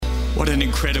What an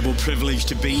incredible privilege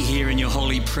to be here in your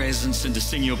holy presence and to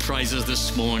sing your praises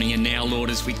this morning. And now, Lord,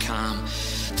 as we come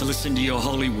to listen to your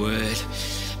holy word,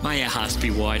 may our hearts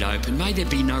be wide open. May there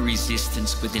be no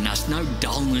resistance within us, no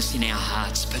dullness in our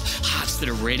hearts, but hearts that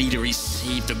are ready to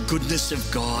receive the goodness of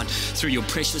God through your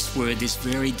precious word this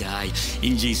very day.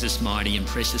 In Jesus' mighty and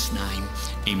precious name,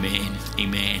 amen.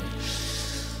 Amen.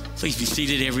 Please be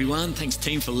seated, everyone. Thanks,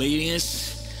 team, for leading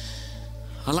us.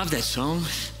 I love that song,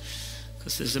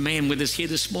 because there's a man with us here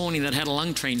this morning that had a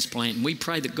lung transplant, and we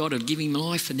pray that God would give him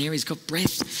life, and there he's got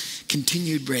breath,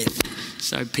 continued breath.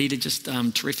 So Peter, just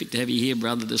terrific to have you here,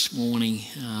 brother, this morning.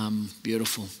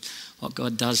 Beautiful what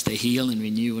God does to heal and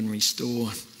renew and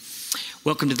restore.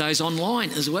 Welcome to those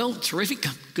online as well. Terrific.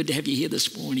 Good to have you here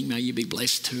this morning. May you be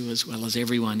blessed too, as well as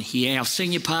everyone here. Our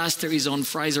senior pastor is on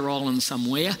Fraser Island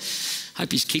somewhere.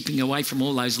 Hope he's keeping away from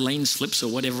all those lean slips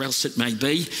or whatever else it may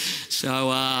be.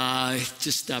 So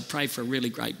just pray for a really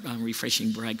great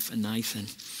refreshing break for Nathan.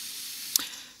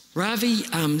 Ravi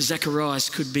Zacharias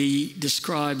could be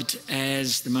described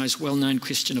as the most well-known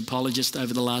Christian apologist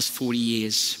over the last 40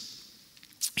 years.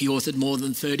 He authored more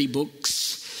than 30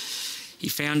 books. He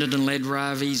founded and led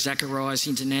Ravi Zacharias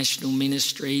International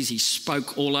Ministries. He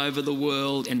spoke all over the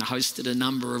world and hosted a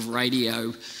number of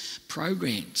radio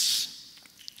programs.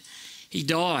 He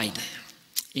died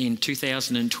in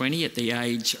 2020 at the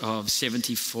age of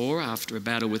 74 after a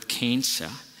battle with cancer.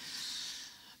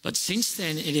 But since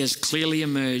then, it has clearly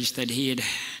emerged that he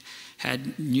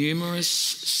had numerous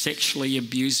sexually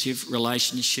abusive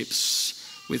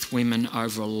relationships with women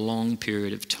over a long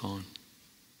period of time,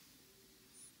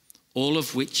 all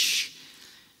of which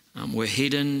were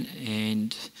hidden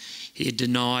and he had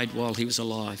denied while he was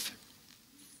alive.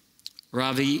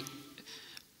 Ravi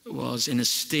was an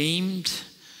esteemed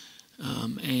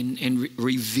and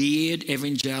revered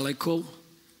evangelical,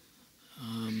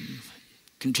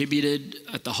 contributed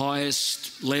at the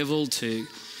highest level to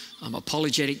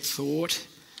apologetic thought.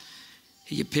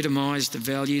 He epitomised the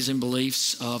values and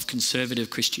beliefs of conservative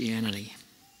Christianity.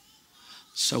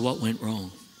 So what went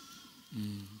wrong?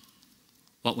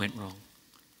 What went wrong?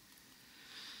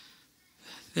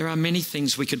 There are many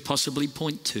things we could possibly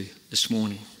point to this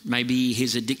morning. Maybe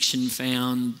his addiction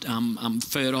found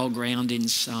fertile ground in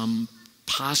some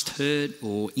past hurt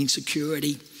or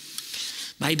insecurity.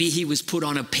 Maybe he was put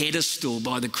on a pedestal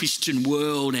by the Christian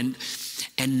world and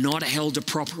not held a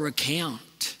proper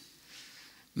account.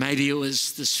 Maybe it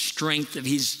was the strength of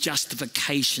his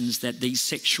justifications that these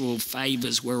sexual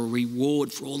favours were a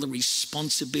reward for all the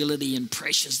responsibility and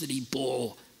pressures that he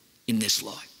bore in this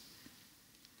life.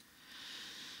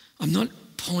 I'm not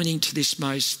pointing to this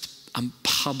most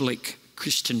public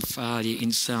Christian failure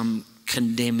in some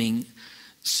condemning,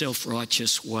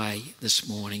 self-righteous way this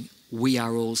morning. We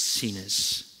are all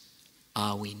sinners,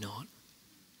 are we not?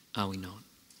 Are we not?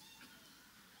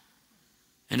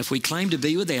 And if we claim to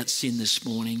be without sin this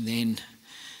morning, then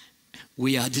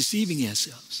we are deceiving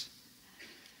ourselves.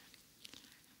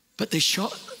 But the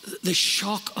shock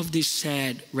of this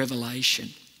sad revelation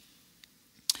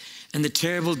and the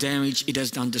terrible damage it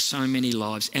has done to so many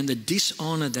lives and the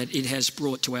dishonour that it has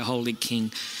brought to our Holy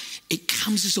King, it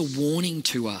comes as a warning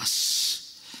to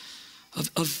us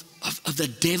of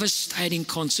the devastating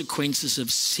consequences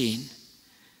of sin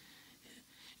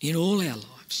in all our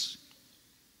lives.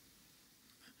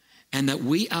 And that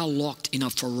we are locked in a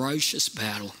ferocious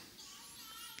battle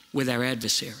with our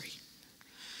adversary.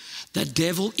 The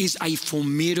devil is a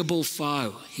formidable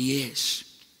foe. He is.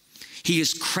 He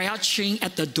is crouching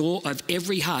at the door of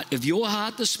every heart. Of your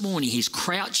heart this morning, he's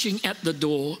crouching at the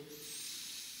door.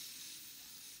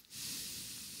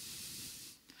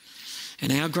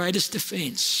 And our greatest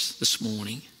defence this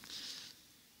morning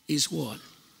is what?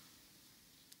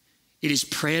 It is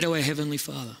prayer to our Heavenly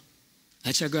Father.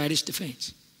 That's our greatest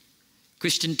defence.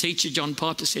 Christian teacher John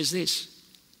Piper says this: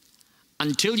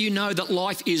 until you know that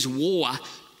life is war,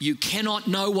 you cannot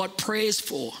know what prayer's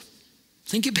for.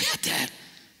 Think about that.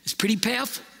 It's pretty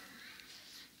powerful.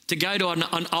 To go to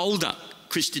an older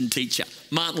Christian teacher,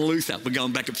 Martin Luther, we're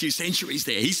going back a few centuries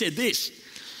there, he said this: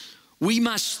 we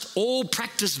must all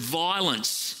practice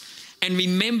violence and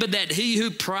remember that he who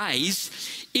prays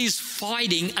is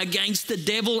fighting against the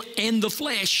devil and the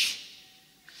flesh.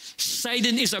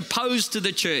 Satan is opposed to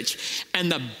the church,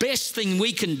 and the best thing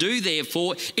we can do,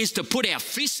 therefore, is to put our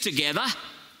fists together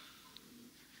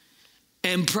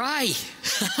and pray.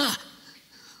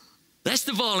 That's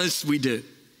the violence we do.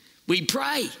 We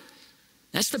pray.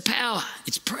 That's the power.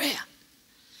 It's prayer.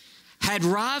 Had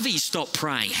Ravi stopped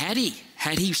praying? Had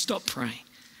he stopped praying?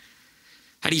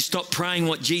 Had he stopped praying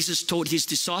what Jesus taught his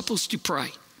disciples to pray?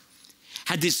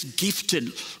 had this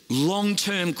gifted,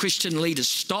 long-term Christian leader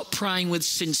stop praying with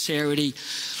sincerity,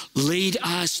 lead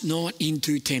us not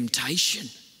into temptation.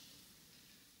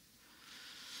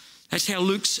 That's how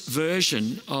Luke's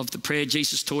version of the prayer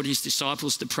Jesus taught his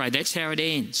disciples to pray. That's how it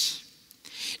ends.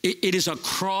 It is a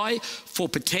cry for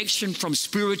protection from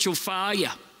spiritual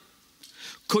failure.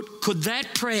 Could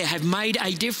that prayer have made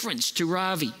a difference to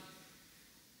Ravi?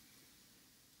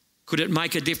 Could it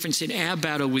make a difference in our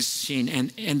battle with sin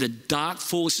and the dark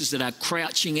forces that are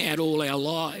crouching at all our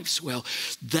lives? Well,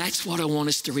 that's what I want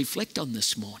us to reflect on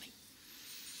this morning.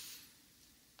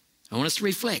 I want us to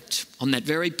reflect on that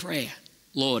very prayer.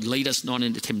 Lord, lead us not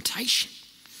into temptation.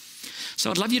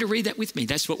 So I'd love you to read that with me.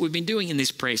 That's what we've been doing in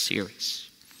this prayer series.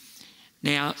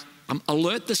 Now, I'm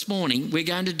alert this morning, we're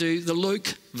going to do the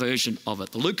Luke version of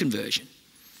it, the Lucan version.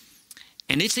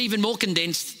 And it's even more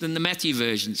condensed than the Matthew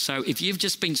version. So if you've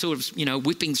just been sort of,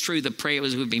 whipping through the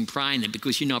prayers we've been praying them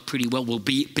because you know it pretty well,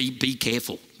 be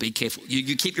careful. Be careful.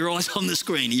 You keep your eyes on the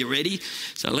screen. Are you ready?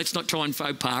 So let's not try and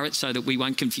faux pas it so that we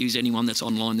won't confuse anyone that's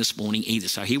online this morning either.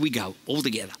 So here we go, all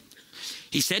together.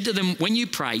 He said to them, when you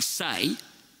pray, say,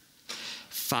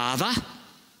 Father,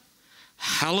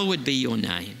 hallowed be your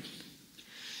name.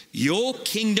 Your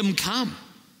kingdom come.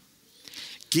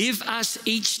 Give us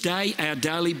each day our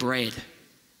daily bread.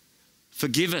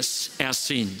 Forgive us our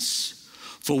sins,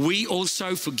 for we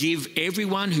also forgive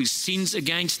everyone who sins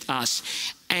against us,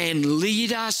 and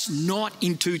lead us not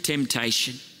into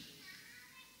temptation.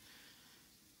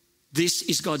 This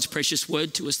is God's precious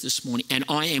word to us this morning, and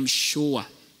I am sure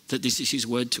that this is his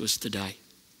word to us today.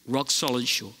 Rock solid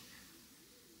sure.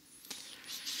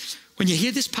 When you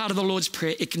hear this part of the Lord's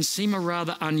Prayer, it can seem a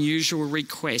rather unusual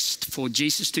request for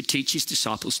Jesus to teach his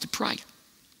disciples to pray.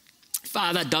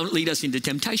 Father, don't lead us into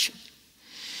temptation.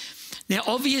 Now,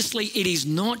 obviously, it is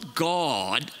not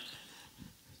God.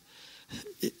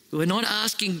 We're not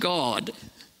asking God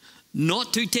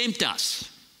not to tempt us.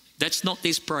 That's not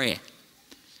this prayer,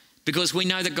 because we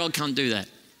know that God can't do that.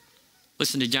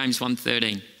 Listen to James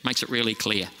 1:13, makes it really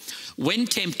clear. When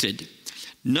tempted,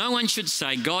 no one should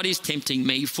say, God is tempting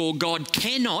me, for God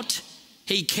cannot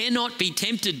be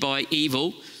tempted by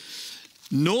evil,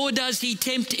 nor does he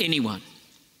tempt anyone.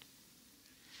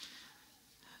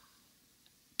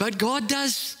 But God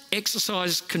does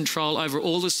exercise control over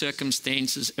all the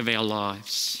circumstances of our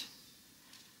lives.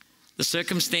 The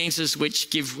circumstances which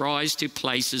give rise to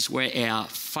places where our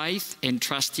faith and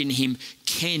trust in him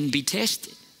can be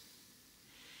tested.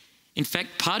 In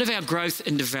fact, part of our growth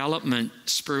and development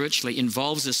spiritually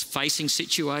involves us facing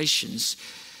situations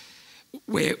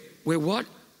where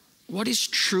what is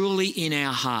truly in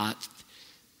our heart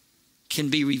can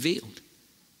be revealed.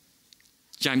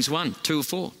 James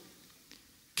 1:2-4.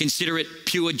 Consider it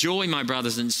pure joy, my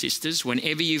brothers and sisters,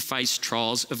 whenever you face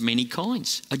trials of many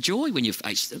kinds. A joy when you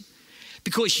face them,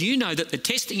 because you know that the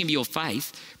testing of your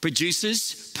faith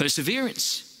produces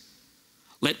perseverance.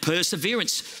 Let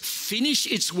perseverance finish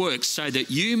its work so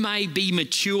that you may be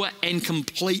mature and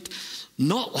complete,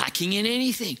 not lacking in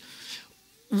anything.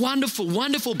 Wonderful,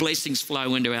 wonderful blessings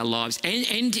flow into our lives and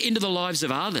into the lives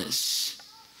of others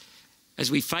as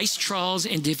we face trials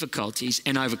and difficulties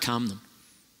and overcome them.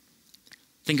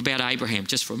 Think about Abraham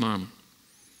just for a moment.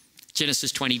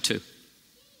 Genesis 22.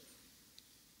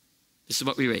 This is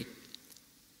what we read.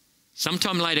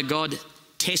 Sometime later, God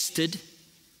tested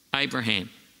Abraham.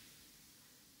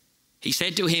 He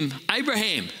said to him,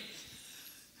 Abraham.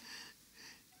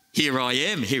 Here I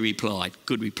am, he replied.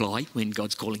 Good reply when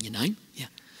God's calling your name. Yeah.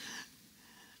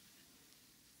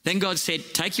 Then God said,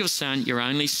 take your son, your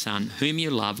only son, whom you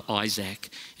love, Isaac,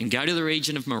 and go to the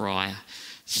region of Moriah.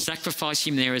 Sacrifice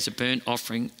him there as a burnt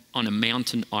offering on a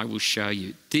mountain I will show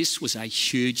you. This was a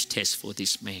huge test for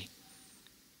this man.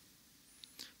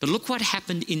 But look what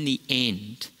happened in the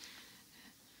end.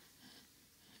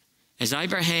 As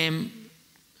Abraham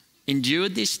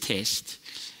endured this test,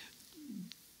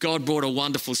 God brought a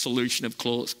wonderful solution, of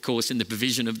course, in the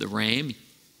provision of the ram. He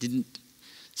didn't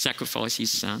sacrifice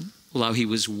his son, although he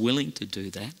was willing to do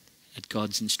that at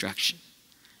God's instruction.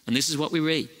 And this is what we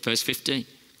read, verse 15.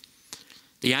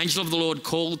 The angel of the Lord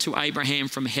called to Abraham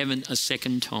from heaven a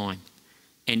second time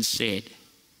and said,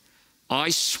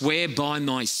 I swear by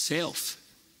myself,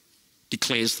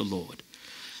 declares the Lord,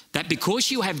 that because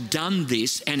you have done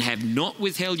this and have not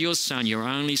withheld your son, your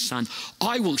only son,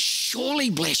 I will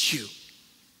surely bless you.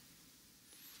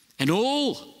 And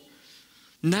all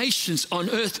nations on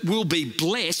earth will be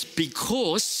blessed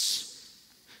because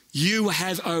you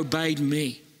have obeyed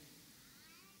me.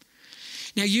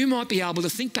 Now, you might be able to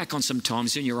think back on some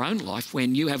times in your own life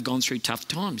when you have gone through tough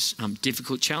times,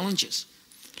 difficult challenges.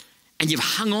 and you've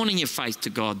hung on in your faith to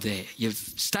God there. You've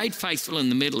stayed faithful in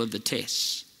the middle of the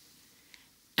test.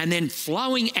 And then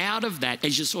flowing out of that,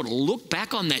 as you sort of look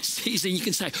back on that season, you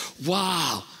can say,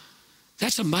 wow,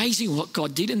 that's amazing what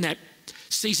God did in that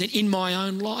season in my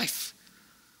own life.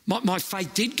 My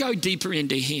faith did go deeper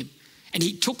into him. And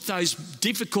he took those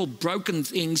difficult, broken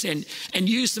things and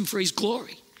used them for his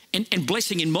glory. And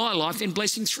blessing in my life and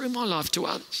blessing through my life to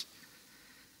others.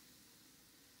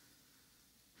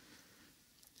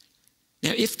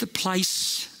 Now, if the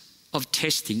place of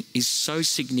testing is so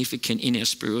significant in our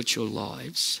spiritual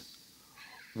lives,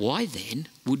 why then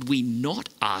would we not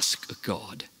ask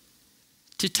God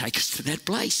to take us to that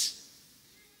place?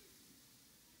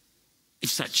 If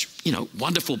such,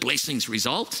 wonderful blessings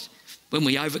result when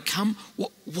we overcome,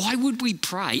 why would we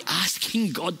pray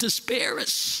asking God to spare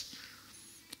us?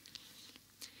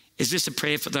 Is this a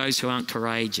prayer for those who aren't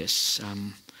courageous,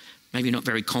 maybe not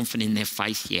very confident in their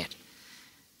faith yet?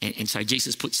 And so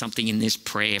Jesus put something in this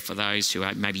prayer for those who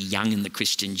are maybe young in the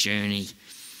Christian journey.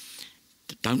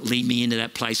 Don't lead me into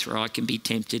that place where I can be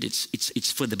tempted.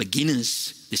 It's for the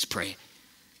beginners, this prayer.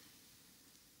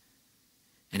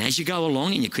 And as you go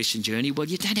along in your Christian journey, well,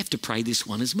 you don't have to pray this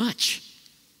one as much.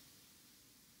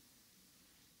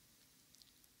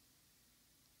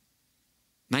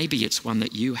 Maybe it's one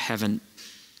that you haven't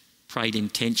prayed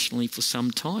intentionally for some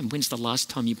time. When's the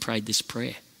last time you prayed this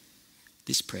prayer?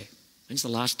 This prayer. When's the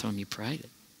last time you prayed it?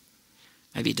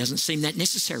 Maybe it doesn't seem that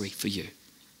necessary for you.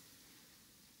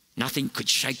 Nothing could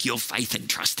shake your faith and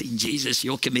trust in Jesus.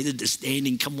 You're committed to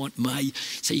standing, come what may.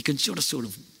 So you can sort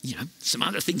of, some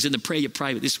other things in the prayer you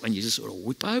pray, but this one you just sort of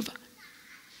whip over.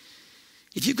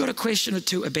 If you've got a question or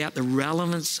two about the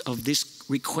relevance of this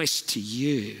request to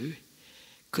you,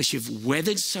 because you've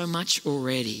weathered so much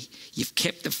already, you've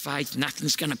kept the faith,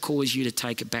 nothing's going to cause you to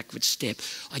take a backward step.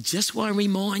 I just want to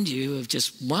remind you of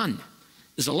just one.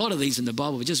 There's a lot of these in the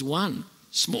Bible, but just one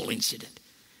small incident.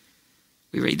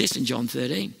 We read this in John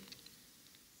 13.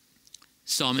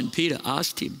 Simon Peter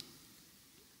asked him,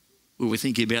 we were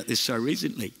thinking about this so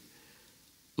recently,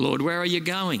 Lord, where are you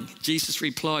going? Jesus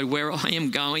replied, where I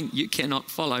am going, you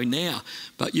cannot follow now,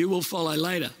 but you will follow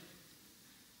later.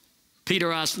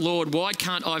 Peter asked, Lord, why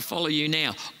can't I follow you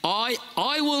now? I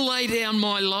will lay down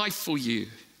my life for you.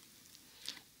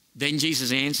 Then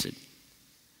Jesus answered,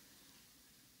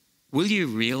 will you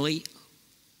really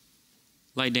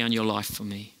lay down your life for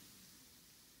me?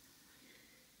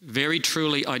 Very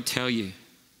truly, I tell you,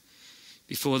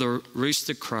 before the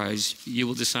rooster crows, you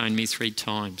will disown me 3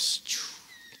 times.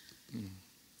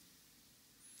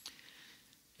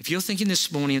 If you're thinking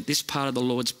this morning that this part of the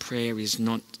Lord's Prayer is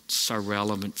not so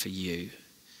relevant for you,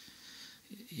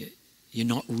 you're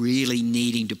not really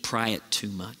needing to pray it too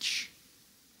much.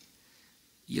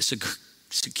 You're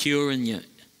secure in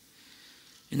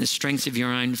the strength of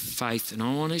your own faith. And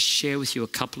I want to share with you a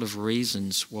couple of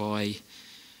reasons why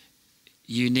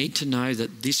you need to know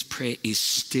that this prayer is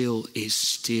still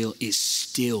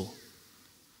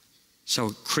so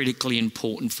critically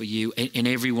important for you and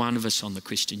every one of us on the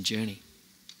Christian journey.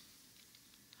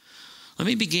 Let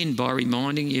me begin by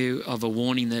reminding you of a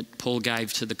warning that Paul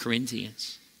gave to the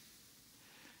Corinthians.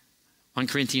 1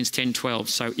 Corinthians 10:12.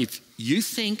 So if you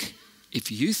think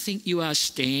you are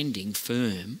standing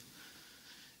firm,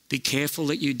 be careful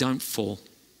that you don't fall.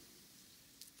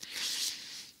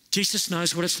 Jesus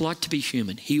knows what it's like to be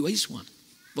human. He is one.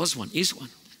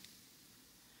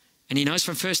 And he knows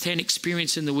from first-hand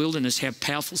experience in the wilderness how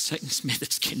powerful Satan's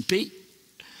methods can be.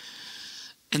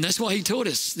 And that's why he taught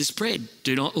us this prayer.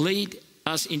 Do not lead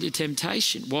us into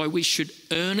temptation. Why we should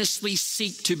earnestly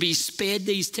seek to be spared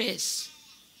these tests.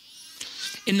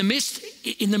 In the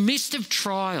midst of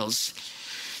trials,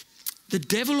 the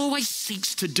devil always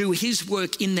seeks to do his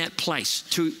work in that place,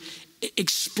 to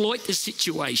exploit the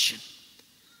situation,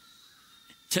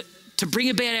 to bring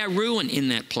about our ruin in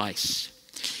that place.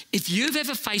 If you've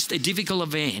ever faced a difficult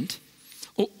event,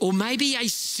 or maybe a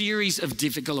series of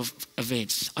difficult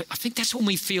events, I think that's when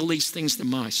we feel these things the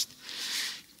most.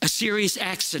 A serious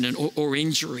accident or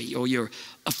injury, or you're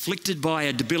afflicted by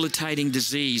a debilitating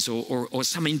disease or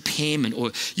some impairment,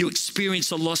 or you experience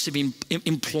a loss of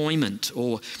employment,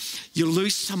 or you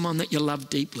lose someone that you love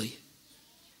deeply.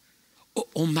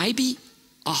 Or maybe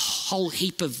a whole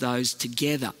heap of those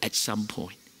together at some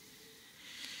point.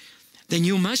 Then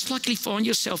you'll most likely find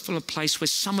yourself in a place where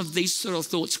some of these sort of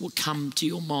thoughts will come to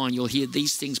your mind. You'll hear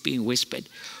these things being whispered.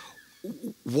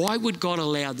 Why would God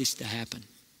allow this to happen?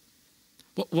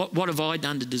 What have I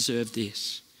done to deserve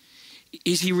this?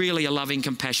 Is he really a loving,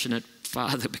 compassionate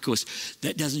father? Because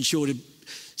that doesn't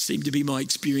seem to be my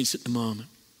experience at the moment.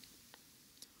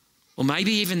 Or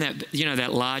maybe even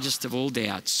that largest of all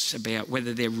doubts about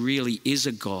whether there really is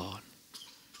a God.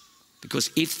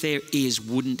 Because if there is,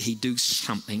 wouldn't he do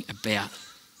something about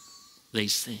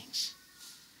these things?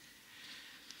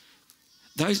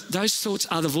 Those thoughts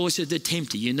are the voice of the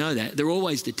tempter. You know that. They're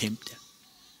always the tempter.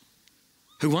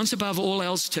 Who wants above all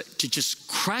else to just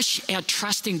crush our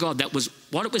trust in God. That was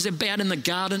what it was about in the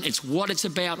garden. It's what it's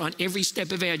about on every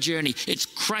step of our journey. It's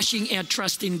crushing our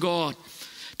trust in God,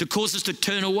 to cause us to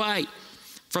turn away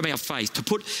from our faith, to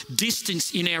put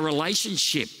distance in our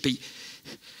relationship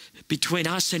between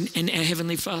us and our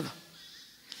Heavenly Father.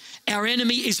 Our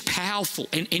enemy is powerful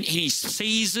and he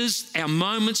seizes our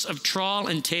moments of trial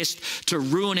and test to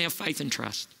ruin our faith and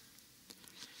trust.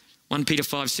 1 Peter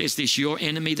 5 says this, your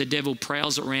enemy, the devil,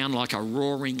 prowls around like a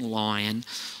roaring lion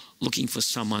looking for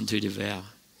someone to devour.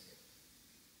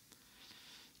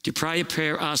 To pray a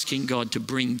prayer asking God to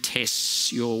bring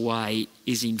tests your way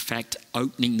is in fact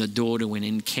opening the door to an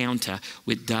encounter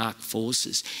with dark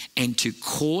forces. And to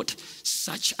court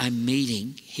such a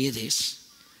meeting, hear this,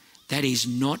 that is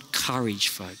not courage,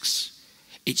 folks.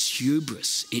 It's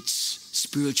hubris. It's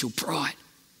spiritual pride.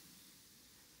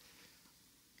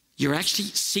 You're actually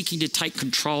seeking to take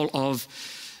control of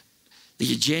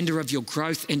the agenda of your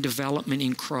growth and development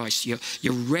in Christ.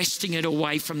 You're wresting it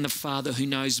away from the Father who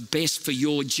knows best for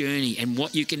your journey and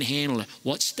what you can handle at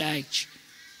what stage.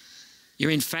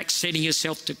 You're in fact setting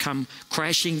yourself to come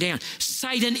crashing down.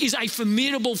 Satan is a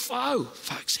formidable foe,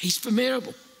 folks. He's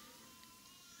formidable.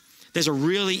 There's a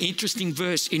really interesting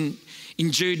verse in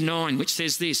Jude 9 which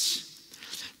says this,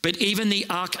 but even the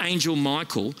archangel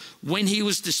Michael, when he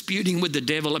was disputing with the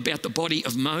devil about the body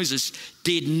of Moses,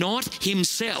 did not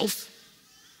himself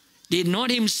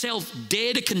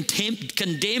dare to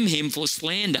condemn him for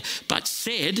slander, but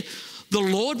said, the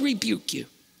Lord rebuke you.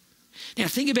 Now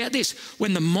think about this.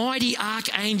 When the mighty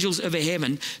archangels of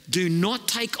heaven do not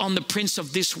take on the prince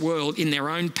of this world in their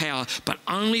own power, but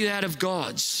only that of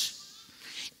God's,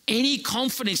 any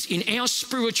confidence in our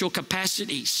spiritual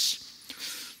capacities,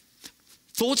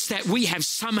 thoughts that we have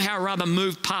somehow or other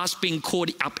moved past being caught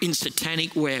up in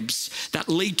satanic webs that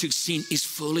lead to sin is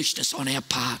foolishness on our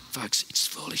part, folks. It's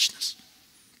foolishness.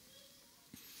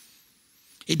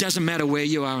 It doesn't matter where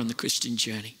you are on the Christian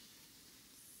journey.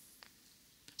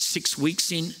 6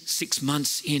 weeks in, 6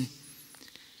 months in,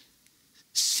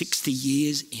 60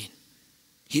 years in.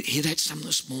 Hear that some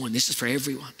this morning. This is for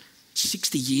everyone.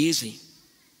 60 years in.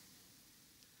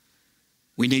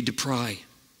 We need to pray,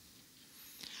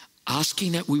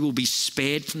 asking that we will be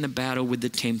spared from the battle with the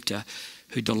tempter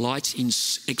who delights in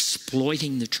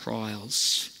exploiting the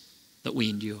trials that we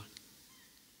endure.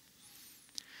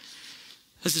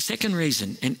 There's a second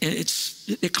reason, and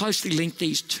they're closely linked,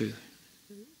 these two,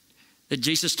 that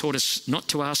Jesus taught us not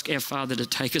to ask our Father to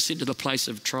take us into the place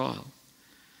of trial.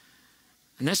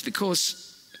 And that's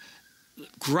because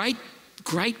great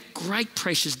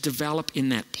pressures develop in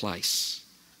that place.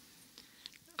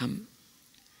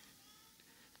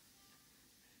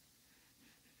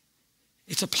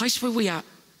 It's a place where we are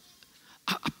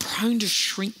prone to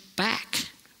shrink back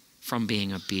from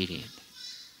being obedient.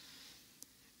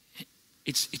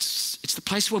 It's the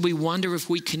place where we wonder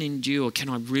if we can endure. Can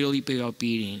I really be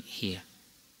obedient here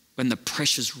when the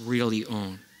pressure's really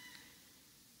on?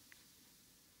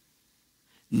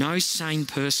 No sane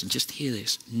person, just hear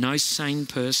this, no sane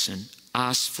person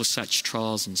asks for such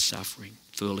trials and suffering,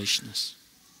 foolishness.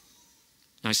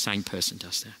 No sane person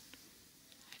does that.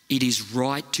 It is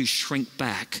right to shrink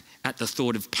back at the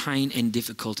thought of pain and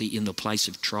difficulty in the place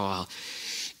of trial.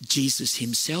 Jesus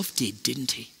himself did,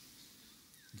 didn't he?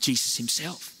 Jesus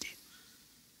himself did.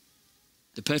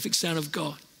 The perfect Son of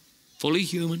God, fully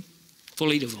human,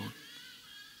 fully divine.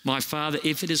 My Father,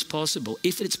 if it is possible,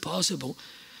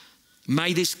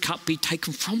 may this cup be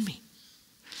taken from me.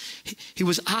 He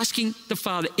was asking the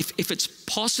Father if it's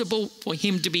possible for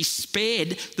him to be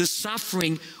spared the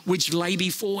suffering which lay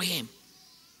before him.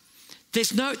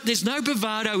 There's no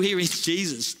bravado here in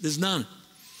Jesus. There's none.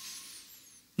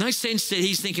 No sense that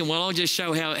he's thinking, well, I'll just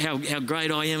show how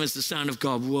great I am as the Son of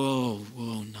God. Whoa,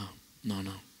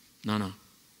 no.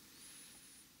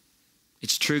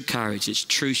 It's true courage, it's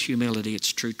true humility,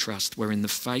 it's true trust. We're in the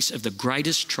face of the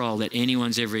greatest trial that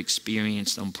anyone's ever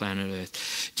experienced on planet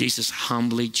Earth. Jesus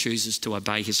humbly chooses to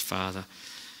obey his Father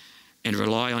and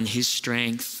rely on his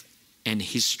strength and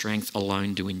his strength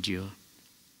alone to endure.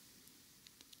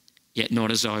 Yet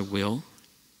not as I will,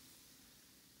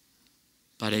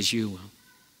 but as you will.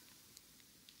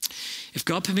 If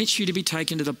God permits you to be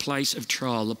taken to the place of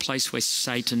trial, the place where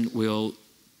Satan will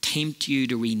tempt you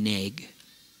to renege,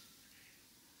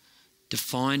 to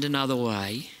find another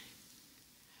way,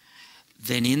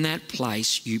 then in that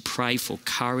place you pray for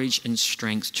courage and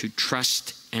strength to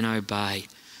trust and obey.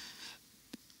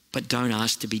 But don't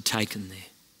ask to be taken there.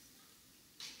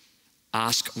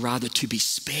 Ask rather to be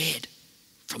spared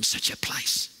from such a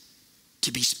place.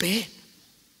 To be spared.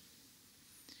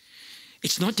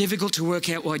 It's not difficult to work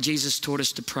out why Jesus taught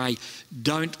us to pray,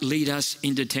 don't lead us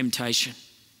into temptation.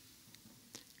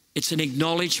 It's an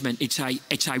acknowledgement, it's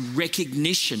a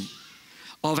recognition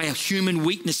of our human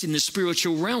weakness in the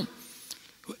spiritual realm.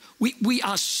 We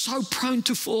are so prone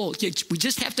to fall. We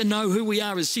just have to know who we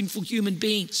are as sinful human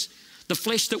beings. The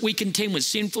flesh that we contend with,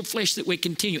 sinful flesh that we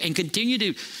continue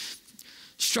to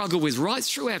struggle with right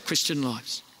through our Christian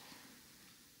lives.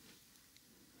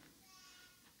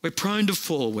 We're prone to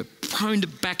fall. We're prone to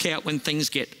back out when things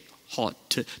get hot,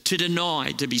 to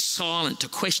deny, to be silent, to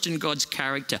question God's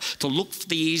character, to look for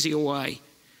the easier way.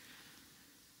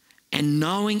 And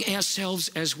knowing ourselves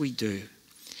as we do,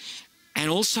 and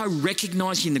also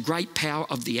recognizing the great power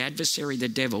of the adversary, the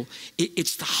devil,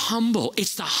 it's the humble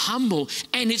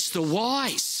and it's the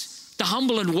wise, the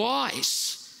humble and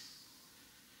wise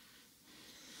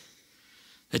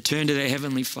that turn to their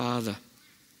Heavenly Father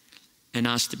and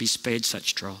ask to be spared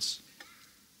such trials.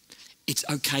 It's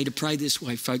okay to pray this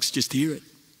way, folks, just hear it.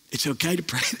 It's okay to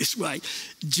pray this way.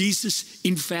 Jesus,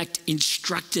 in fact,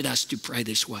 instructed us to pray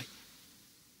this way.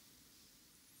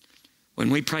 When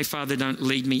we pray, Father, don't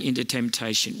lead me into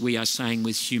temptation, we are saying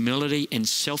with humility and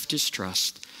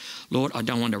self-distrust, Lord, I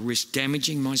don't want to risk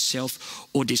damaging myself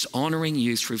or dishonoring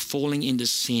you through falling into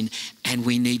sin, and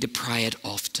we need to pray it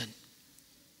often.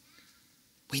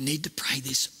 We need to pray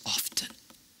this often.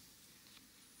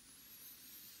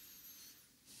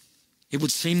 It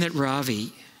would seem that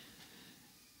Ravi,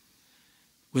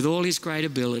 with all his great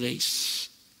abilities,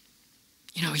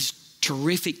 his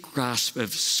terrific grasp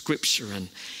of Scripture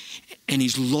and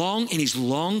his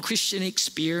long Christian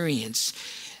experience,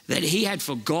 that he had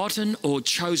forgotten or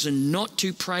chosen not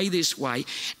to pray this way.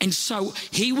 And so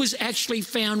he was actually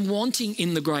found wanting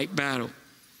in the great battle.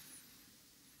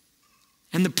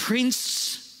 And the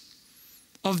prince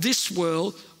of this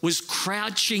world was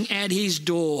crouching at his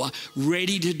door,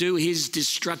 ready to do his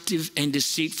destructive and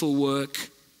deceitful work.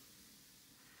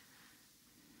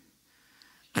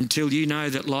 Until you know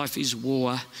that life is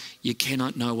war, you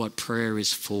cannot know what prayer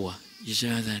is for. You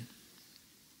know that?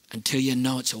 Until you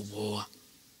know it's a war.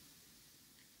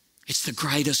 It's the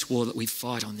greatest war that we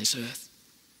fight on this earth.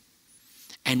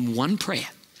 And one prayer,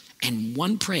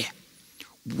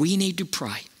 we need to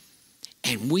pray.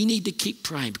 And we need to keep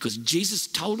praying, because Jesus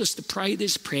told us to pray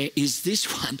this prayer is this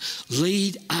one: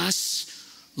 lead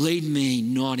me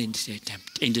not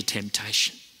into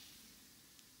temptation.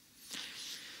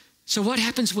 So what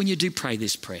happens when you do pray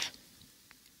this prayer?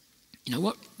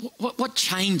 What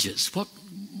changes? What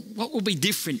will be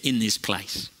different in this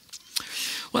place?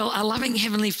 Well, our loving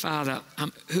Heavenly Father,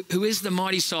 who is the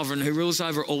mighty sovereign, who rules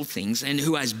over all things, and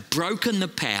who has broken the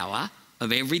power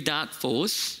of every dark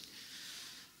force.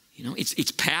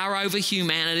 It's power over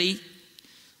humanity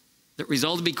that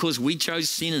resulted because we chose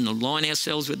sin and aligned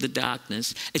ourselves with the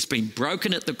darkness. It's been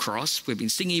broken at the cross. We've been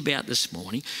singing about this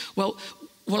morning. Well,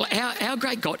 our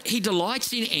great God, he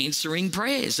delights in answering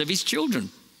prayers of his children.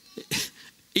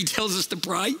 He tells us to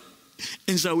pray,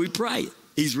 and so we pray.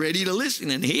 He's ready to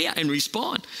listen and hear and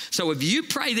respond. So if you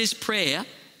pray this prayer,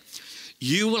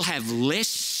 you will have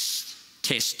less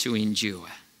tests to endure.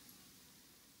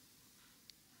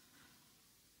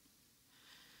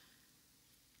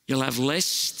 You'll have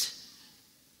less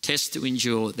tests to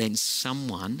endure than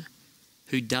someone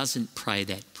who doesn't pray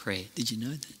that prayer. Did you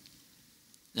know that?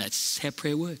 That's how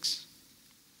prayer works.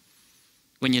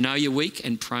 When you know you're weak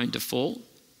and prone to fall,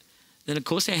 then of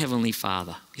course our Heavenly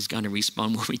Father is going to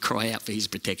respond when we cry out for his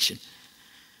protection.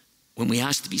 When we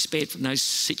ask to be spared from those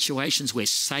situations where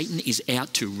Satan is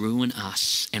out to ruin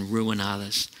us and ruin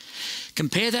others.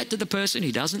 Compare that to the person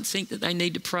who doesn't think that they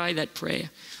need to pray that prayer,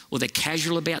 or they're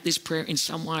casual about this prayer in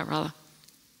some way or other.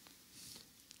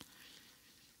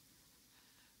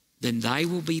 Then they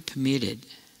will be permitted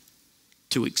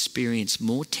to experience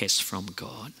more tests from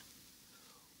God,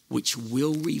 which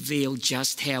will reveal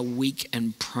just how weak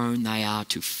and prone they are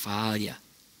to failure.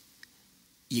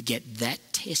 You get that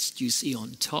test, you see,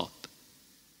 on top.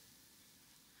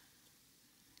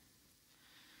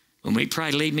 When we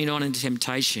pray, lead me not into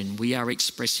temptation, we are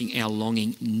expressing our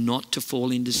longing not to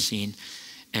fall into sin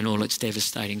and all its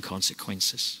devastating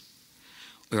consequences.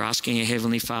 We're asking our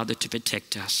Heavenly Father to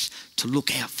protect us, to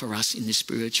look out for us in the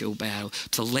spiritual battle,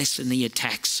 to lessen the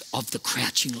attacks of the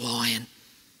crouching lion.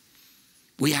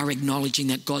 We are acknowledging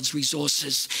that God's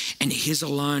resources and his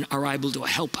alone are able to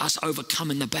help us overcome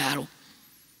in the battle.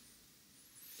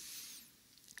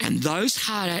 And those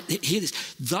hard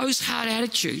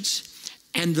attitudes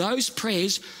and those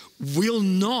prayers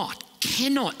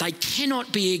they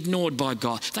cannot be ignored by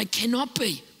God. They cannot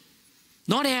be.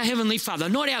 Not our Heavenly Father,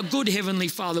 not our good Heavenly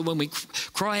Father when we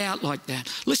cry out like that.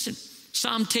 Listen,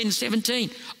 Psalm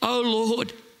 10:17. Oh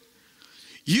Lord,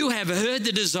 you have heard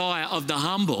the desire of the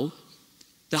humble.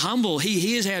 The humble, he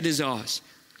hears our desires.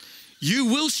 You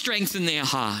will strengthen their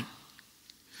heart.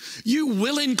 You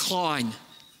will incline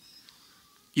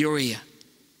your ear.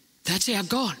 That's our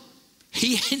God.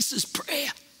 He answers prayer.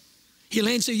 He'll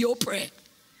answer your prayer.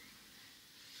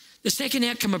 The second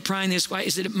outcome of praying this way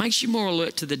is that it makes you more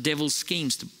alert to the devil's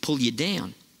schemes to pull you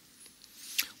down.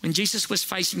 When Jesus was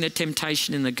facing the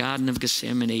temptation in the Garden of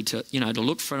Gethsemane to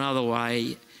look for another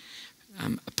way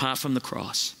apart from the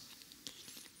cross,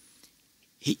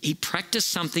 he practiced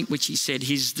something which he said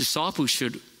his disciples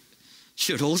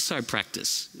should also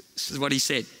practice. This is what he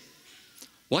said.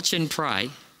 Watch and pray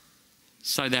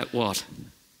so that what?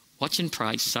 Watch and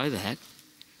pray so that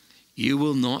you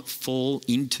will not fall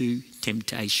into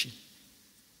temptation.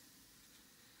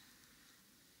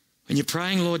 When you're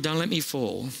praying, Lord, don't let me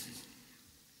fall,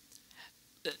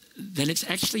 then it's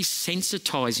actually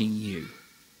sensitizing you.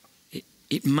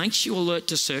 It makes you alert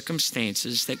to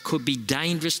circumstances that could be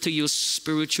dangerous to your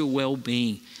spiritual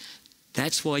well-being.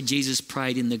 That's why Jesus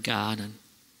prayed in the garden.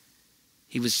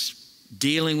 He was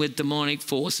dealing with demonic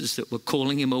forces that were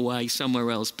calling him away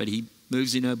somewhere else, but he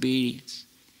moves in obedience.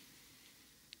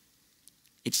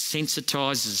 It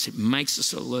sensitizes, it makes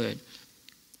us alert.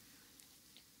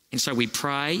 And so we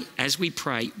pray, as we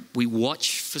pray, we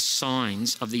watch for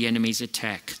signs of the enemy's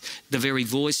attack. The very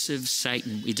voice of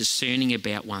Satan, we're discerning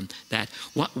about ones that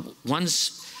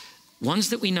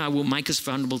we know will make us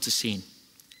vulnerable to sin.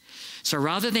 So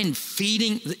rather than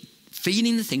feeding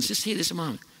the things, just hear this a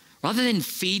moment, rather than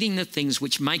feeding the things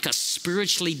which make us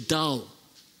spiritually dull,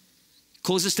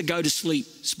 cause us to go to sleep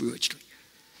spiritually,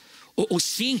 or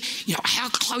seeing how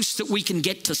close that we can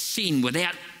get to sin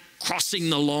without crossing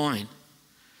the line,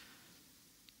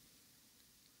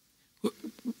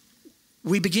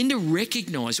 we begin to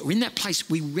recognize, or in that place,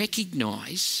 we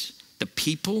recognize the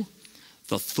people,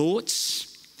 the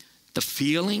thoughts, the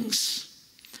feelings,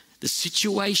 the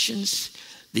situations,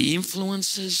 the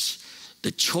influences, the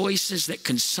choices that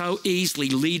can so easily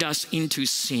lead us into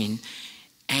sin.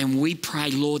 And we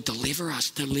pray, Lord, deliver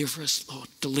us, Lord.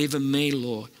 Deliver me,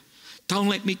 Lord. Don't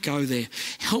let me go there.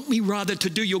 Help me rather to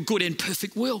do your good and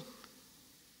perfect will.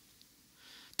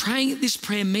 Praying this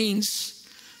prayer means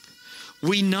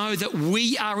we know that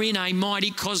we are in a mighty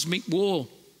cosmic war.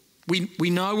 We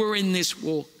know we're in this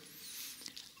war.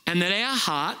 And that our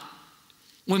heart,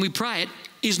 when we pray it,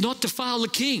 is not to fail the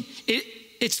King.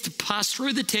 It's to pass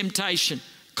through the temptation,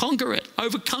 conquer it,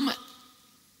 overcome it.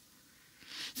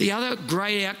 The other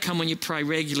great outcome when you pray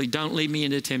regularly, don't lead me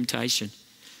into temptation.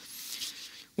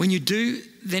 When you do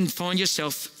then find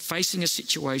yourself facing a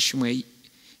situation where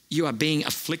you are being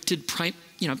afflicted,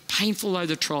 painful though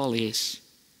the trial is,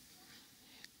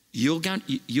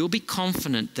 you'll be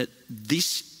confident that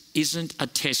this isn't a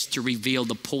test to reveal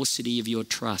the paucity of your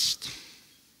trust.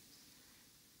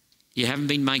 You haven't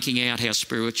been making out how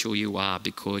spiritual you are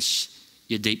because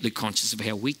you're deeply conscious of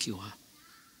how weak you are.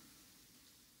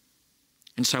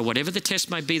 And so whatever the test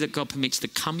may be that God permits to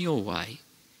come your way,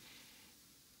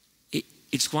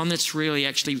 it's one that's really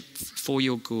actually for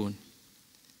your good,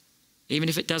 even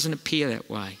if it doesn't appear that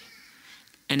way.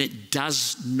 And it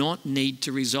does not need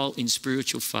to result in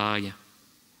spiritual failure.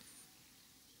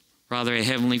 Rather, our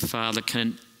Heavenly Father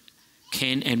can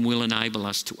and will enable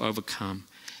us to overcome.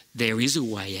 There is a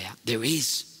way out.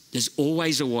 There's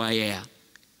always a way out.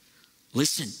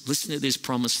 Listen to this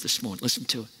promise this morning. Listen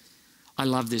to it. I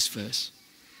love this verse.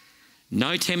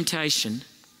 No temptation,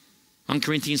 1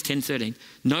 Corinthians 10:13,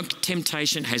 no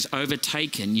temptation has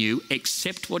overtaken you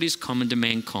except what is common to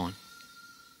mankind.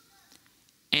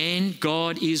 And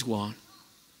God is what?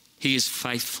 He is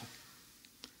faithful.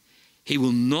 He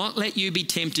will not let you be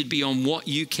tempted beyond what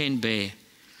you can bear.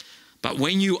 But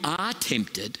when you are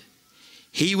tempted,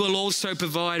 he will also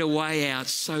provide a way out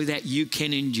so that you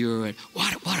can endure it.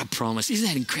 What a promise. Isn't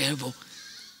that incredible?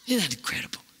 Isn't that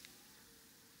incredible?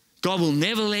 God will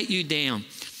never let you down.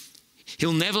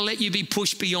 He'll never let you be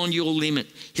pushed beyond your limit.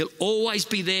 He'll always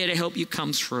be there to help you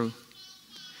come through.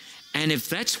 And if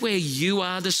that's where you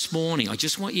are this morning, I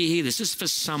just want you to hear this. This is for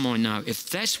some I know. If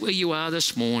that's where you are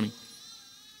this morning,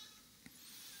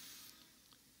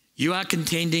 you are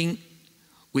contending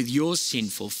with your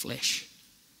sinful flesh.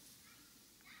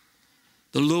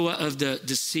 The lure of the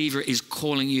deceiver is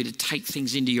calling you to take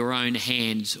things into your own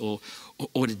hands or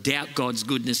to doubt God's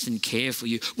goodness and care for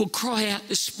you. Well, cry out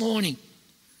this morning.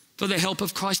 for the help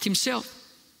of Christ himself.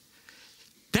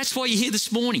 That's why you're here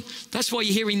this morning. That's why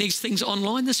you're hearing these things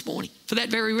online this morning, for that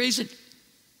very reason.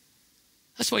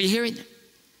 That's why you're hearing them.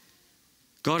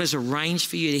 God has arranged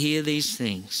for you to hear these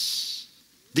things,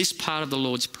 this part of the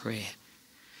Lord's Prayer,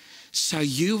 so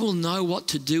you will know what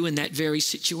to do in that very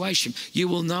situation. You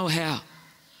will know how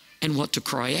and what to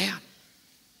cry out,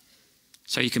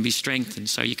 so you can be strengthened,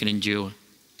 so you can endure.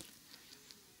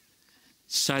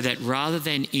 So that rather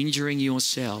than injuring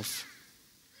yourself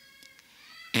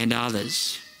and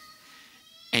others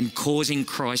and causing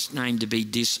Christ's name to be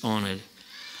dishonoured,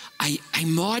 a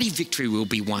mighty victory will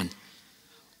be won.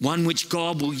 One which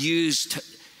God will use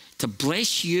to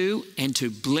bless you and to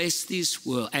bless this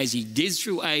world, as he did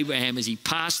through Abraham, as he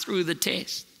passed through the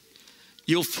test.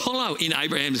 You'll follow in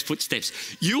Abraham's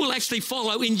footsteps. You will actually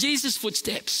follow in Jesus'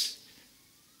 footsteps.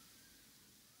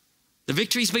 The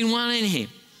victory's been won in him.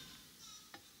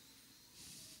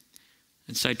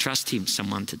 And so trust him,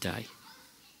 someone, today,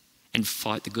 and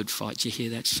fight the good fight. You hear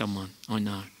that, someone? I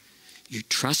know. You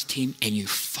trust him and you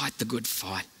fight the good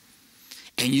fight.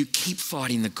 And you keep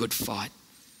fighting the good fight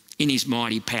in his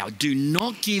mighty power. Do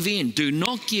not give in. Do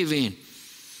not give in.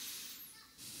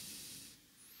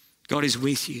 God is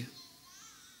with you.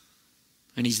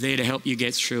 And he's there to help you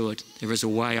get through it. There is a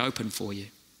way open for you.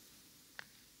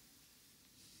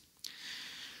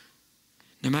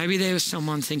 Now, maybe there is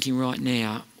someone thinking right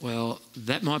now, well,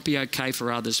 that might be okay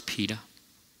for others, Peter,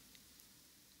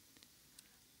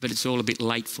 but it's all a bit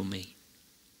late for me.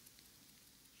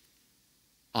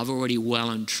 I've already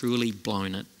well and truly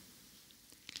blown it.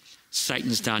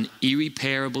 Satan's done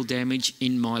irreparable damage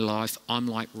in my life. I'm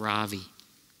like Ravi.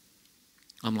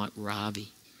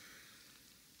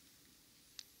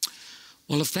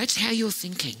 Well, if that's how you're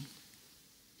thinking,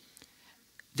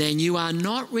 then you are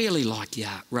not really like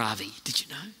Ravi. Did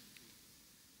you know?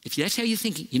 If that's how you're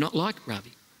thinking, you're not like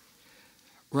Ravi.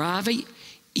 Ravi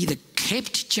either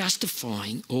kept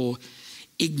justifying or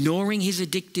ignoring his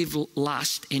addictive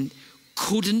lust and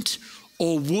couldn't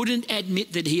or wouldn't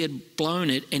admit that he had blown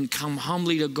it and come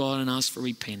humbly to God and ask for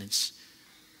repentance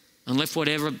and left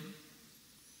whatever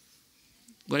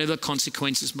the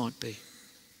consequences might be.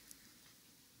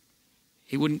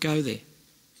 He wouldn't go there.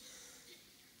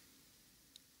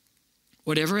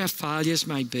 Whatever our failures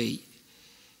may be,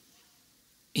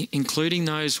 including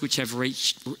those which have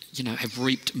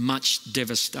reaped much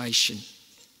devastation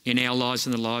in our lives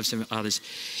and the lives of others,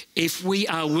 if we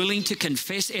are willing to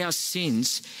confess our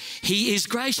sins, he is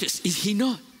gracious, is he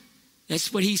not?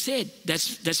 That's what he said.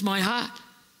 That's my heart.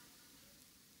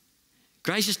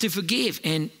 Gracious to forgive.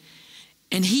 And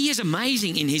he is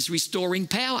amazing in his restoring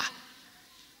power.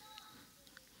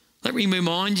 Let me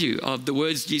remind you of the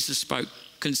words Jesus spoke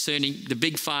concerning the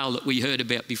big fail that we heard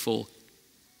about before,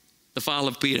 the fail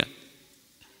of Peter.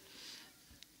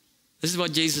 This is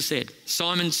what Jesus said.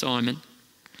 Simon, Simon,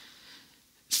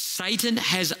 Satan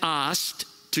has asked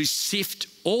to sift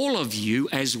all of you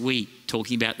as wheat,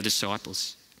 talking about the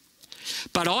disciples.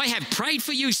 But I have prayed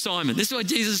for you, Simon. This is what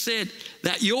Jesus said,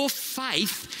 that your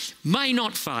faith may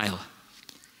not fail.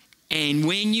 And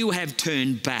when you have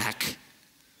turned back,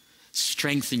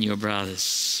 strengthen your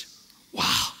brothers.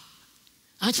 Wow.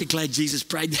 Aren't you glad Jesus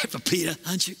prayed that for Peter,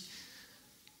 aren't you?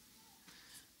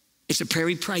 It's a prayer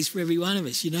he prays for every one of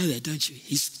us. You know that, don't you?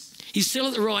 He's still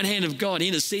at the right hand of God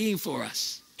interceding for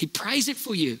us. He prays it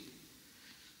for you.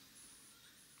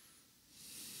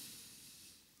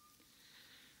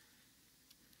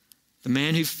 The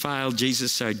man who failed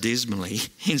Jesus so dismally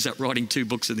ends up writing 2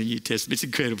 books of the New Testament. It's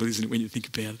incredible, isn't it, when you think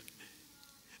about it?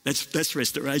 That's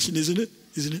restoration, isn't it?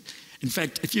 Isn't it? In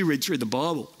fact, if you read through the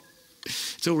Bible,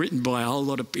 it's all written by a whole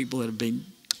lot of people that have been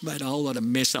made a whole lot of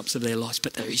mess ups of their lives,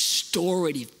 but the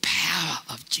restorative power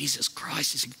of Jesus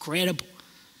Christ is incredible.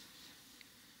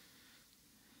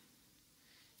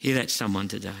 Hear that, someone,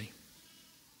 today.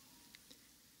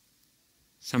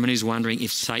 Someone who's wondering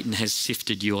if Satan has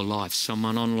sifted your life.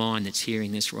 Someone online that's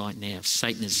hearing this right now. If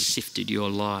Satan has sifted your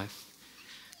life,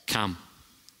 come.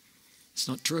 It's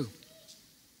not true.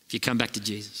 If you come back to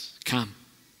Jesus, come.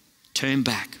 Turn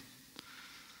back.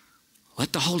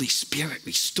 Let the Holy Spirit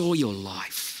restore your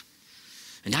life,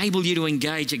 enable you to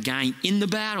engage again in the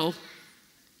battle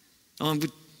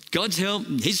with God's help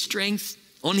and his strength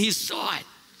on his side,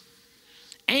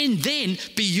 and then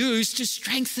be used to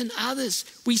strengthen others.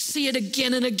 We see it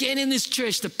again and again in this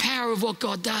church, the power of what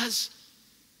God does.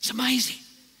 It's amazing.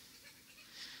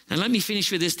 Now let me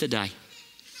finish with this today.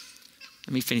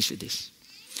 Let me finish with this.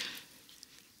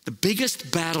 The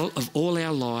biggest battle of all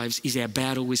our lives is our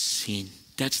battle with sin.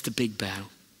 That's the big battle.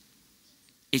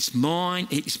 It's mine,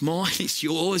 it's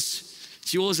yours.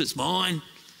 It's yours, it's mine.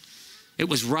 It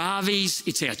was Ravi's,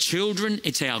 it's our children,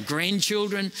 it's our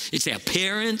grandchildren, it's our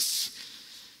parents.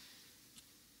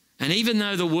 And even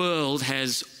though the world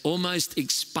has almost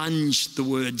expunged the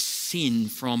word sin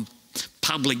from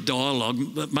public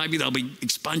dialogue, maybe they'll be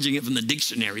expunging it from the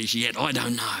dictionaries yet, I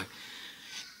don't know.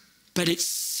 But it's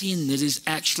sin that is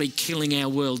actually killing our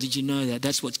world. Did you know that?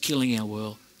 That's what's killing our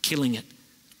world, killing it.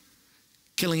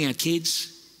 Killing our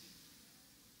kids.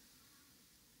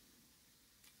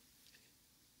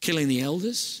 Killing the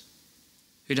elders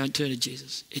who don't turn to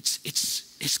Jesus.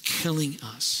 It's killing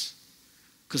us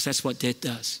because that's what death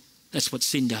does. That's what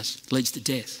sin does. It leads to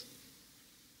death.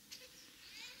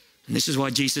 And this is why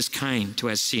Jesus came to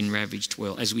our sin-ravaged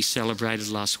world, as we celebrated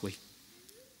last week.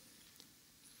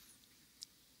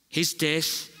 His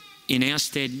death in our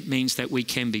stead means that we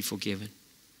can be forgiven.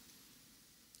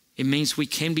 It means we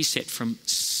can be set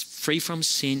free from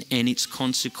sin and its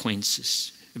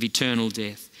consequences of eternal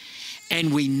death.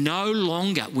 And we no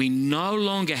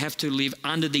longer have to live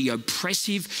under the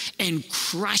oppressive and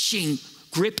crushing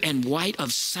grip and weight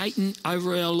of Satan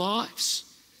over our lives.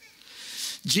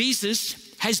 Jesus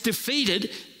has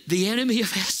defeated the enemy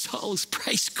of our souls.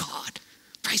 Praise God.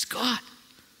 Praise God.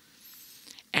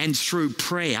 And through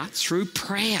prayer,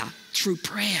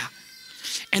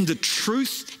 and the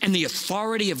truth and the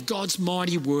authority of God's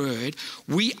mighty word,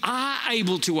 we are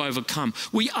able to overcome.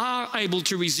 We are able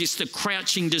to resist the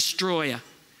crouching destroyer.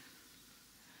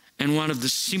 And one of the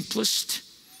simplest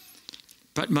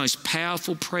but most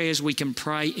powerful prayers we can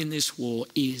pray in this war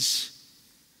is,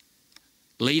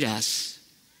 lead us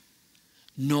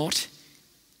not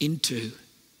into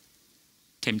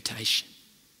temptation.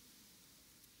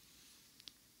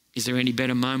 Is there any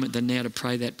better moment than now to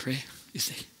pray that prayer? Is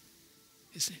there?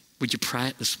 Would you pray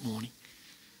it this morning?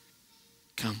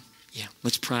 Come, yeah,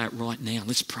 let's pray it right now.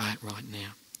 Let's pray it right now,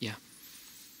 yeah.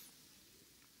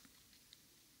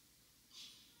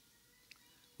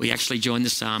 We actually joined the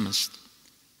psalmist,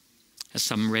 as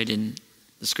some read in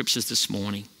the scriptures this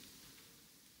morning.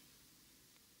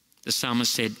 The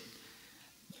psalmist said,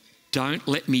 "Don't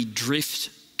let me drift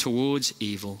towards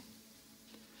evil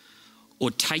or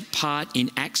take part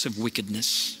in acts of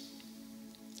wickedness.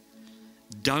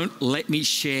 Don't let me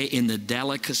share in the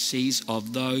delicacies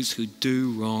of those who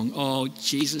do wrong." Oh,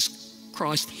 Jesus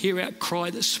Christ, hear our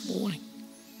cry this morning.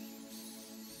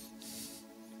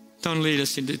 Don't lead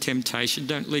us into temptation.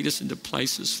 Don't lead us into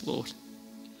places, Lord,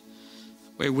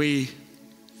 where we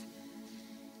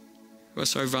who are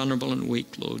so vulnerable and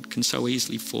weak, Lord, can so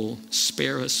easily fall.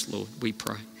 Spare us, Lord, we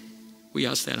pray. We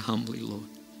ask that humbly, Lord.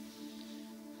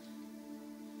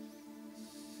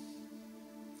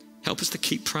 Help us to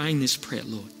keep praying this prayer,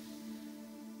 Lord.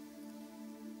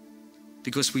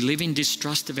 Because we live in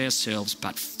distrust of ourselves,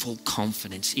 but full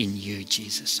confidence in you,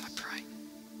 Jesus, I pray.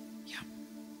 Yeah.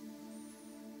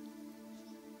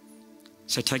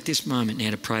 So take this moment now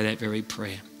to pray that very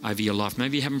prayer over your life.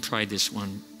 Maybe you haven't prayed this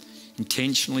one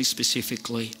intentionally,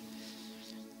 specifically,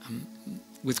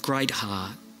 with great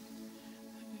heart,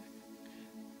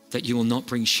 that you will not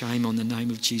bring shame on the name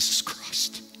of Jesus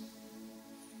Christ.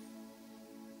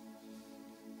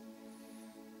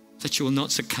 That you will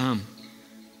not succumb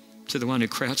to the one who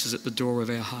crouches at the door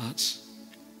of our hearts.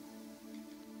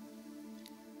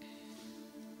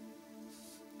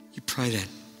 You pray that,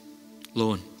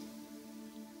 Lord,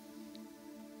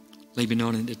 lead me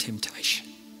not into temptation.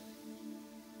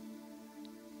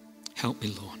 Help me,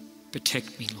 Lord.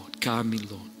 Protect me, Lord. Guard me,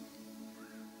 Lord.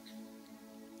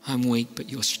 I'm weak, but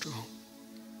you're strong.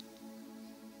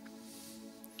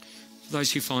 For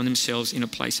those who find themselves in a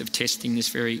place of testing this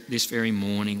very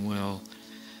morning, well,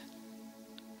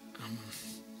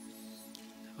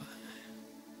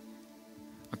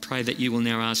 I pray that you will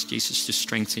now ask Jesus to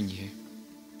strengthen you,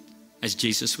 as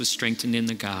Jesus was strengthened in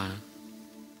the garden,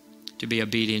 to be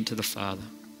obedient to the Father,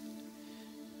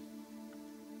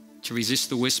 to resist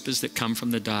the whispers that come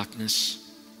from the darkness,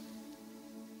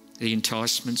 the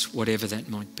enticements, whatever that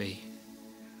might be.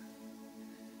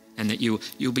 And that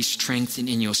you'll be strengthened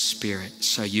in your spirit,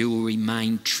 so you will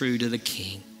remain true to the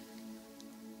King.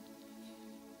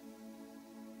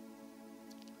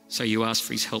 So you ask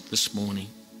for his help this morning,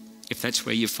 if that's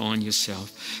where you find yourself.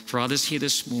 For others here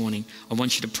this morning, I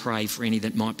want you to pray for any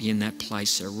that might be in that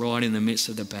place. They're right in the midst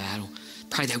of the battle.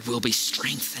 Pray they will be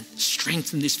strengthened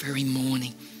this very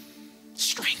morning.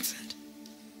 Strengthened.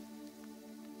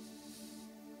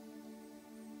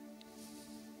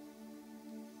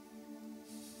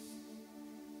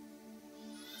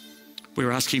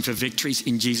 We're asking for victories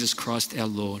in Jesus Christ our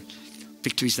Lord.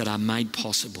 Victories that are made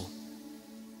possible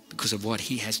because of what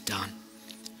he has done.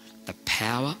 The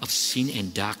power of sin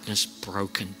and darkness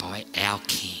broken by our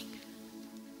King.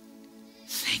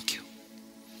 Thank you.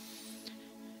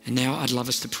 And now I'd love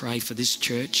us to pray for this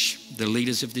church, the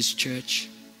leaders of this church,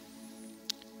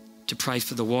 to pray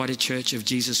for the wider church of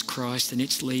Jesus Christ and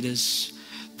its leaders,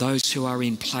 those who are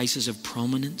in places of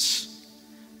prominence.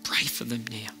 Pray for them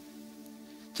now,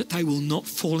 that they will not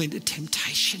fall into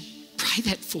temptation. Pray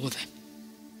that for them.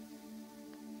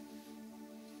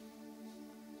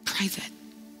 Pray that.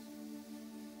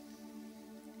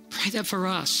 Pray that for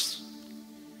us.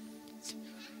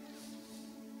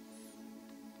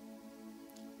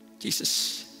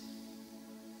 Jesus,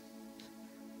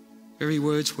 very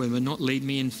words were not lead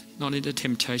me not into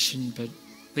temptation, but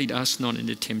lead us not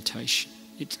into temptation.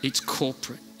 It's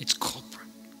corporate. It's corporate.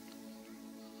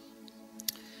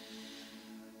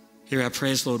 Hear our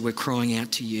prayers, Lord. We're crying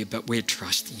out to you, but we're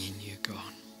trusting in you,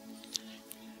 God.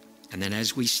 And then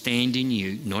as we stand in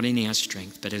you, not in our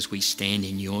strength, but as we stand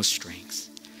in your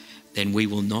strength, then we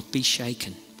will not be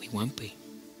shaken. We won't be.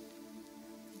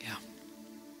 Yeah.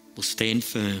 We'll stand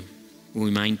firm. We'll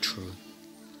remain true.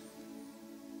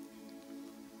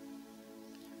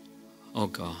 Oh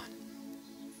God,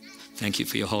 thank you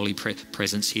for your holy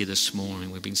presence here this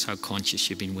morning. We've been so conscious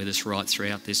you've been with us right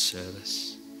throughout this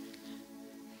service.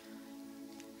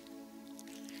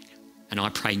 And I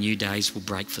pray new days will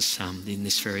break for some in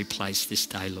this very place this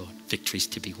day, Lord. Victories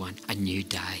to be won. A new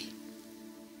day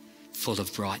full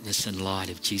of brightness and light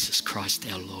of Jesus Christ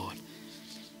our Lord.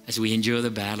 As we endure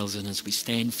the battles and as we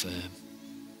stand firm,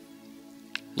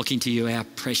 looking to you, our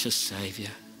precious Saviour.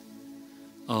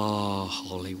 Oh,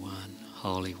 Holy One,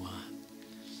 Holy One.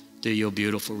 Do your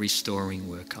beautiful restoring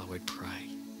work, I would pray.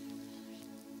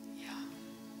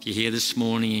 If you're here this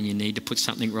morning and you need to put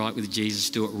something right with Jesus,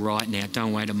 do it right now.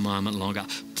 Don't wait a moment longer.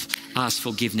 Ask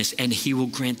forgiveness and he will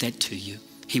grant that to you.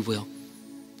 He will.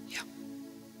 Yeah.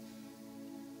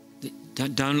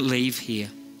 Don't leave here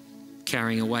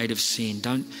carrying a weight of sin.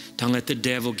 Don't let the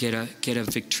devil get a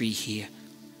victory here.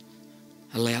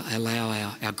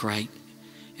 Allow our great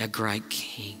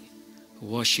King to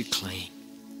wash you clean.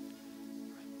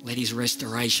 Let his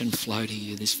restoration flow to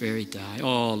you this very day.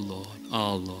 Oh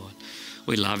Lord.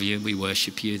 We love you. We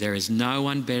worship you. There is no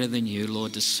one better than you,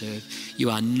 Lord, to serve. You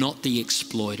are not the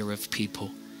exploiter of people.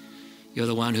 You're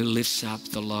the one who lifts up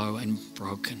the low and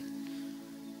broken,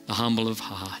 the humble of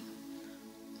heart.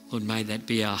 Lord, may that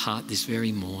be our heart this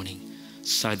very morning,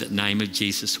 so that the name of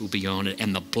Jesus will be honoured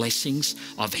and the blessings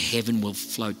of heaven will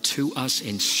flow to us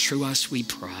and through us, we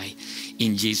pray,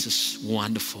 in Jesus'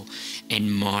 wonderful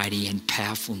and mighty and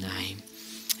powerful name.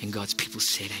 And God's people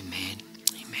said amen,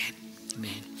 amen,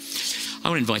 amen. I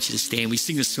want to invite you to stand. We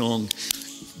sing a song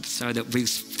so that we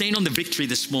stand on the victory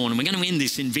this morning. We're going to end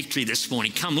this in victory this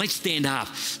morning. Come, let's stand up,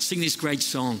 sing this great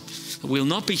song. We'll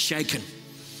not be shaken.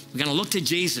 We're going to look to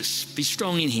Jesus, be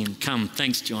strong in him. Come,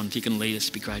 thanks, John. If you can lead us,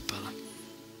 be great, brother.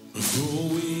 For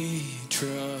we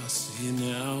trust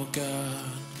in our God,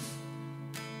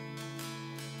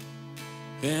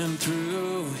 and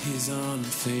through his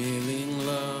unfailing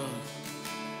love,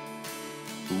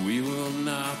 we will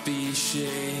not be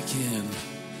shaken.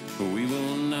 We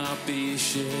will not be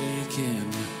shaken.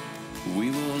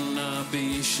 We will not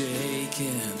be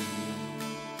shaken.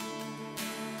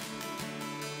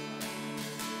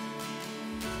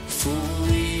 For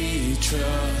we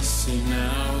trust in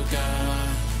our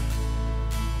God,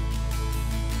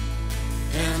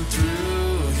 and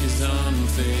through his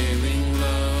unfailing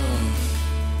love,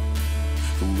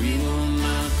 we will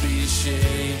not be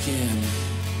shaken.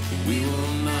 We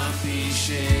will not be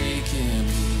shaken.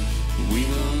 We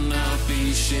will not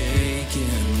be shaken.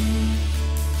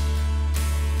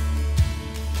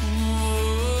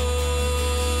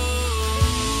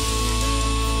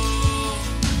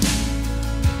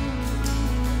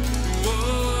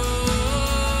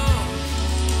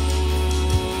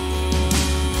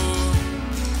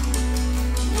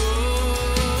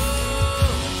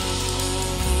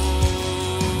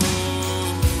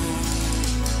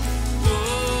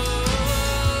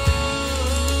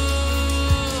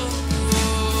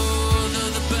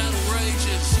 The battle rage.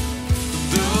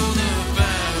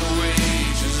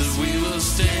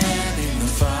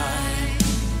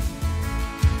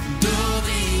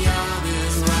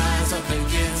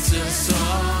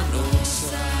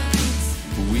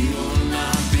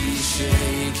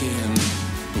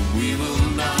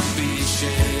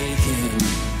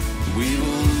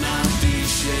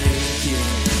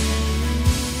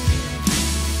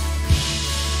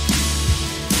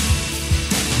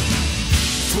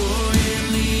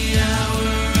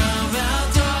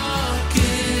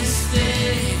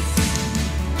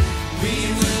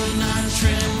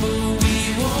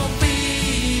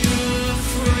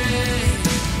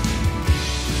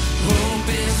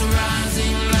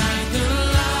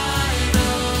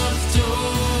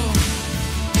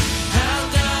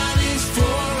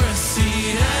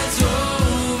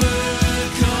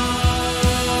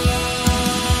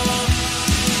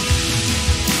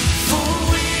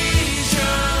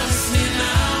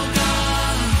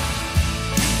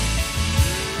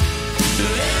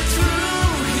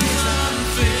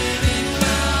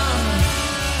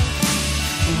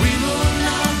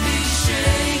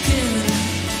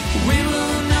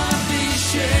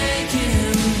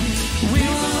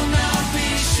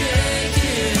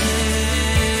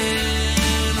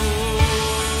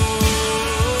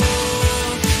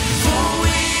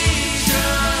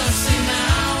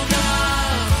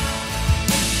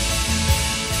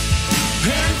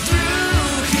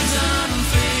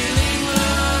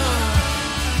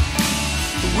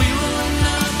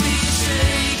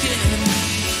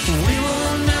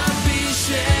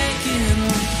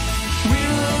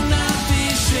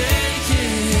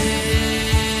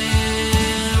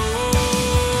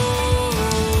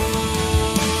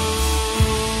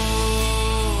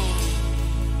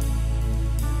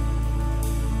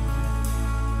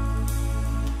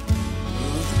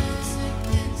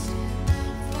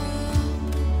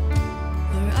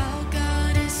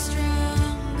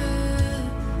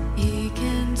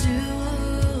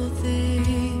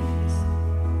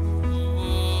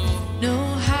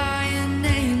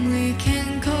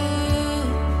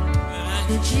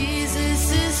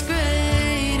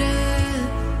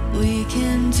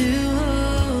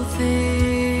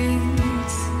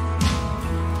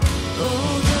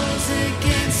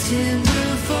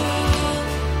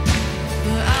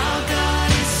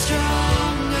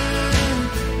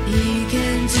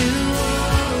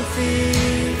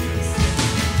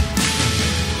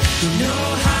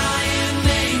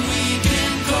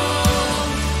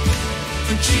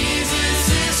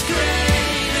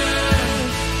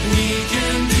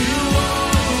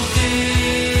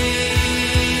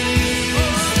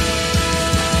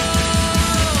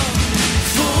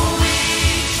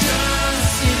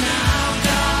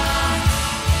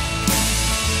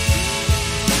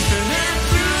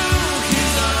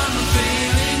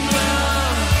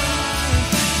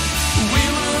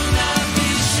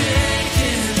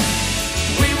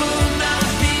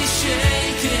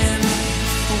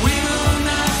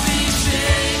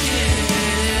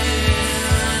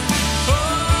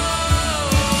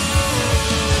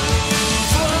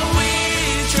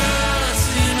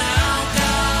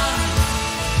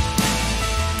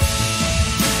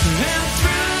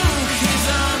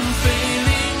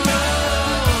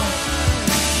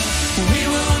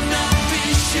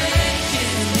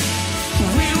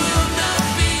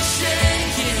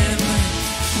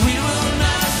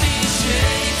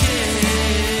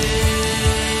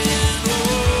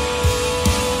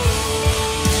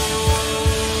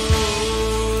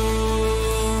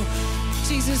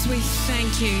 Jesus, we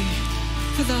thank you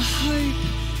for the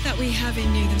hope that we have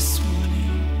in you this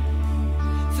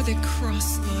morning. For the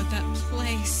cross, Lord, that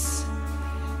place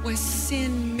where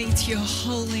sin meets your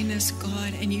holiness,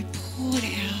 God, and you poured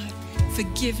out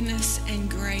forgiveness and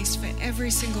grace for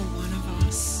every single one of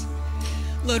us.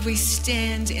 Lord, we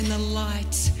stand in the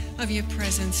light of your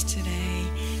presence today,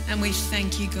 and we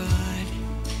thank you, God.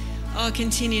 Oh,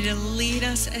 continue to lead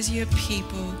us as your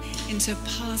people into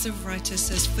paths of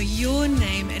righteousness for your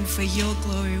name and for your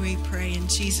glory, we pray in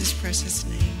Jesus' precious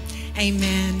name.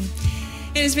 Amen.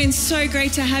 It has been so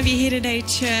great to have you here today,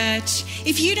 church.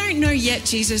 If you don't know yet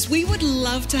Jesus, we would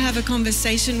love to have a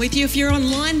conversation with you. If you're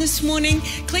online this morning,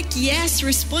 click yes,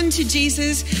 respond to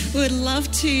Jesus. We would love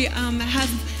to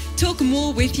talk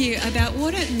more with you about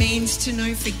what it means to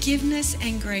know forgiveness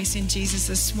and grace in Jesus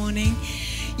this morning.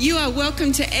 You are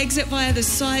welcome to exit via the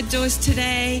side doors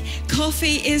today.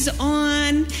 Coffee is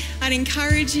on. I'd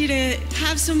encourage you to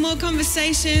have some more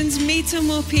conversations, meet some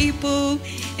more people,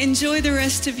 enjoy the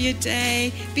rest of your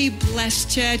day. Be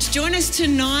blessed, church. Join us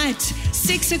tonight,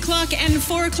 6 o'clock and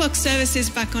 4 o'clock services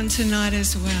back on tonight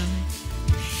as well.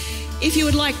 If you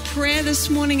would like prayer this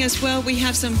morning as well, we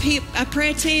have a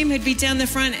prayer team who'd be down the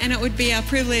front, and it would be our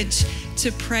privilege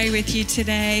to pray with you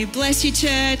today. Bless you,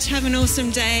 church. Have an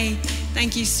awesome day.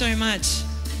 Thank you so much.